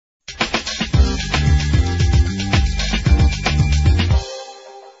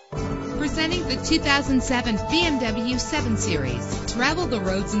the 2007 BMW 7 Series. Travel the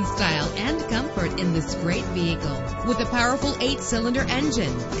roads in style and comfort in this great vehicle. With a powerful 8-cylinder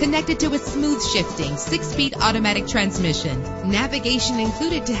engine connected to a smooth shifting 6-speed automatic transmission. Navigation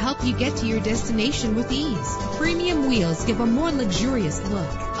included to help you get to your destination with ease. Premium wheels give a more luxurious look.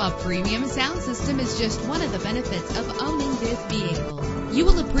 A premium sound system is just one of the benefits of owning this vehicle. You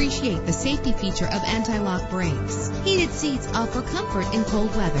will appreciate the safety feature of anti-lock brakes. Heated seats offer comfort in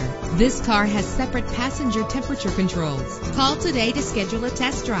cold weather. This car has separate passenger temperature controls. Call today to schedule a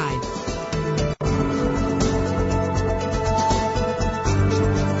test drive.